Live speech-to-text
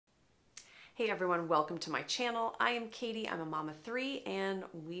Hey everyone, welcome to my channel. I am Katie, I'm a mom of 3, and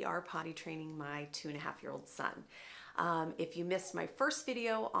we are potty training my 2.5-year-old son. If you missed my first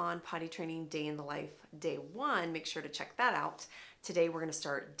video on potty training day in the life, day 1, make sure to check that out. Today we're gonna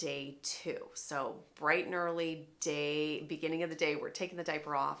start day 2. So bright and early, beginning of the day, we're taking the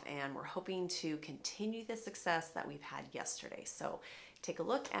diaper off and we're hoping to continue the success that we've had yesterday. So take a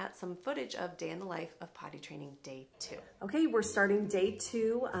look at some footage of day in the life of potty training day 2. Okay, we're starting day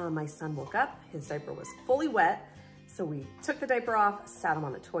 2. My son woke up, his diaper was fully wet. So we took the diaper off, sat him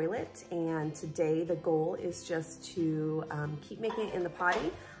on the toilet, and today the goal is just to keep making it in the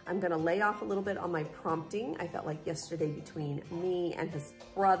potty. I'm gonna lay off a little bit on my prompting. I felt like yesterday between me and his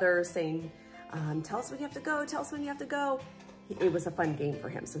brother saying, tell us when you have to go, tell us when you have to go. It was a fun game for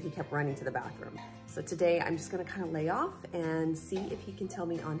him, so he kept running to the bathroom. So today I'm just gonna kind of lay off and see if he can tell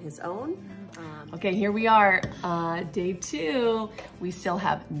me on his own. Okay, here we are, day 2. We still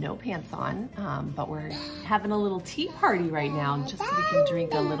have no pants on, but we're having a little tea party right now just so we can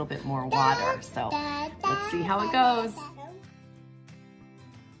drink a little bit more water. So let's see how it goes.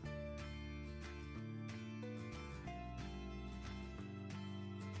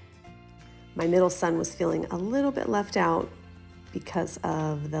 My middle son was feeling a little bit left out because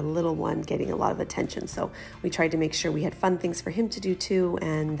of the little one getting a lot of attention. So we tried to make sure we had fun things for him to do too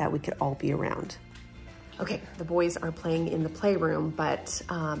and that we could all be around. Okay, the boys are playing in the playroom, but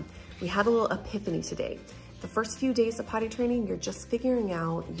we had a little epiphany today. The first few days of potty training, you're just figuring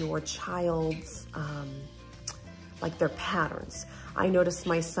out your child's, like their patterns. I noticed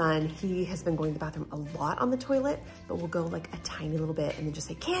my son, he has been going to the bathroom a lot on the toilet, but will go like a tiny little bit and then just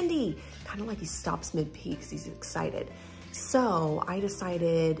say, candy, kind of like he stops mid-pee because he's excited. So I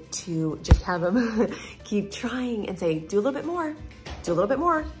decided to just have him keep trying and say, do a little bit more, do a little bit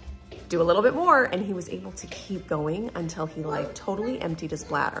more, do a little bit more. And he was able to keep going until he like totally emptied his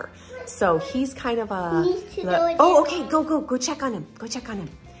bladder. So he's kind of go check on him, go check on him.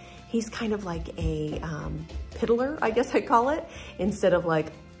 He's kind of like a piddler, I guess I call it, instead of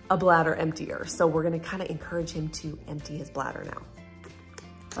like a bladder emptier. So we're gonna kind of encourage him to empty his bladder now.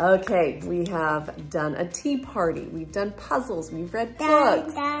 Okay, we have done a tea party. We've done puzzles, we've read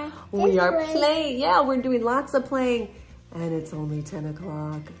books. We are playing, yeah, we're doing lots of playing, and it's only 10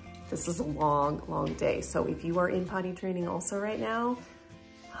 o'clock. This is a long, long day. So if you are in potty training also right now,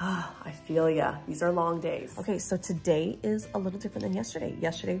 I feel ya. These are long days. Okay, so today is a little different than yesterday.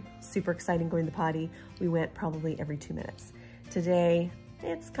 Yesterday, super exciting going to the potty. We went probably every 2 minutes. Today,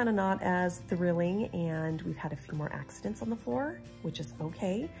 it's kind of not as thrilling, and we've had a few more accidents on the floor, which is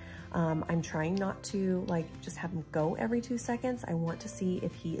okay. I'm trying not to like just have him go every 2 seconds. I want to see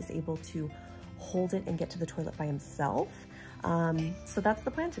if he is able to hold it and get to the toilet by himself. So that's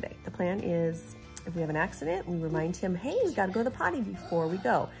the plan today. The plan is, if we have an accident, we remind him, hey, we gotta go to the potty before we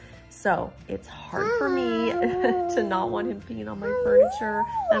go. So it's hard for me to not want him peeing on my furniture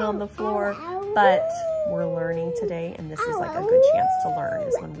and on the floor, but we're learning today, and this is like a good chance to learn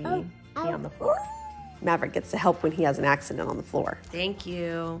is when we pee on the floor. Maverick gets to help when he has an accident on the floor. Thank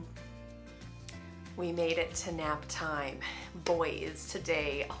you. We made it to nap time. Boy, is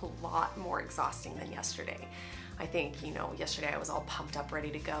today a lot more exhausting than yesterday. I think, you know, yesterday I was all pumped up, ready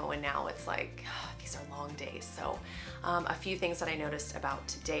to go, and now it's like, these are long days. So a few things that I noticed about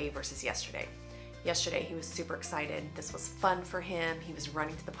today versus yesterday. Yesterday, he was super excited. This was fun for him. He was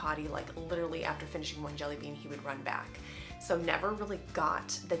running to the potty, like literally after finishing one jelly bean, he would run back. So never really got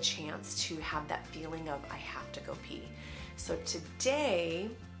the chance to have that feeling of, I have to go pee. So today,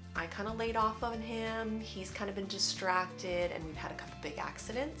 I kind of laid off on him. He's kind of been distracted, and we've had a couple big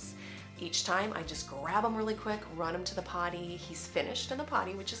accidents. Each time I just grab him really quick, run him to the potty. He's finished in the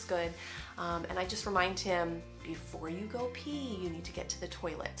potty, which is good. And I just remind him, before you go pee, you need to get to the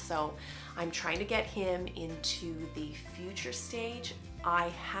toilet. So I'm trying to get him into the future stage, I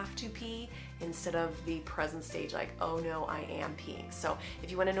have to pee, instead of the present stage, like, oh no, I am peeing. So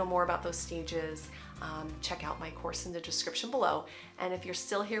if you wanna know more about those stages, check out my course in the description below. And if you're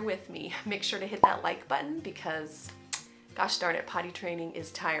still here with me, make sure to hit that like button because gosh darn it, potty training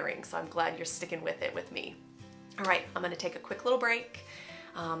is tiring, so I'm glad you're sticking with it with me. All right, I'm gonna take a quick little break.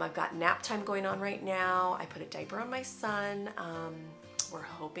 I've got nap time going on right now. I put a diaper on my son. We're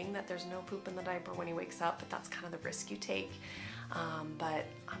hoping that there's no poop in the diaper when he wakes up, but that's kind of the risk you take. But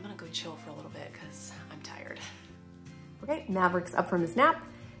I'm gonna go chill for a little bit because I'm tired. Okay, Maverick's up from his nap.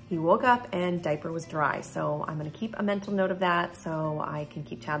 He woke up and diaper was dry, so I'm gonna keep a mental note of that so I can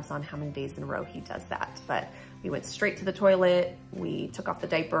keep tabs on how many days in a row he does that. But we went straight to the toilet, we took off the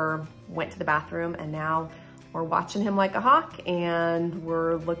diaper, went to the bathroom, and now we're watching him like a hawk, and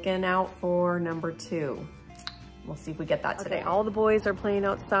we're looking out for number 2. we'll see if we get that today. All the boys are playing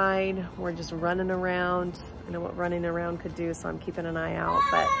outside. We're just running around. I know what running around could do, so I'm keeping an eye out.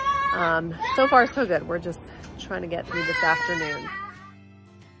 But so far, so good. We're just trying to get through this afternoon.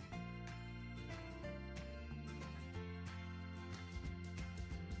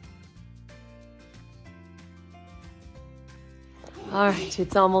 All right,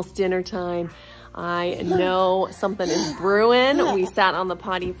 it's almost dinner time. I know something is brewing. We sat on the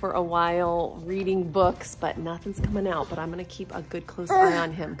potty for a while reading books, but nothing's coming out. But I'm gonna keep a good close eye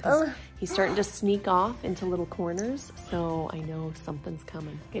on him because he's starting to sneak off into little corners. So I know something's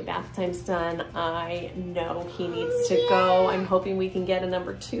coming. Okay, bath time's done. I know he needs to go. I'm hoping we can get a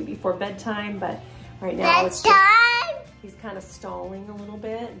number 2 before bedtime, but right now it's just, he's kind of stalling a little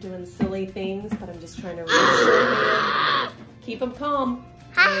bit, doing silly things, but I'm just trying to reassure him. Keep him calm,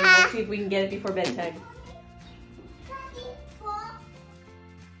 and we'll see if we can get it before bedtime.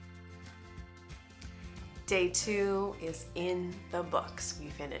 Day 2 is in the books.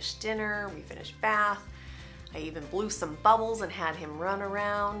 We finished dinner, we finished bath. I even blew some bubbles and had him run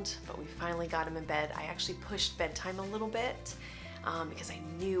around, but we finally got him in bed. I actually pushed bedtime a little bit because I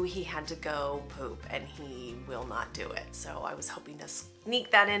knew he had to go poop and he will not do it. So I was hoping to sneak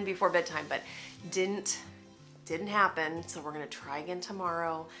that in before bedtime, but didn't happen, so we're gonna try again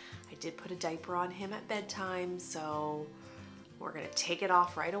tomorrow. I did put a diaper on him at bedtime, so we're gonna take it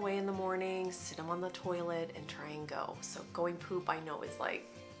off right away in the morning, sit him on the toilet, and try and go. So going poop, I know, is like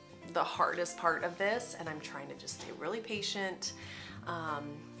the hardest part of this, and I'm trying to just stay really patient. I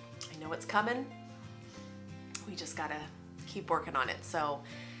know it's coming. We just gotta keep working on it. So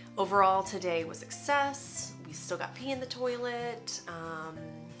overall, today was a success. We still got pee in the toilet.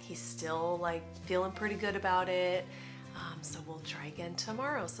 He's still like feeling pretty good about it. So we'll try again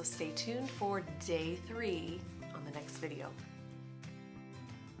tomorrow. So stay tuned for day 3 on the next video.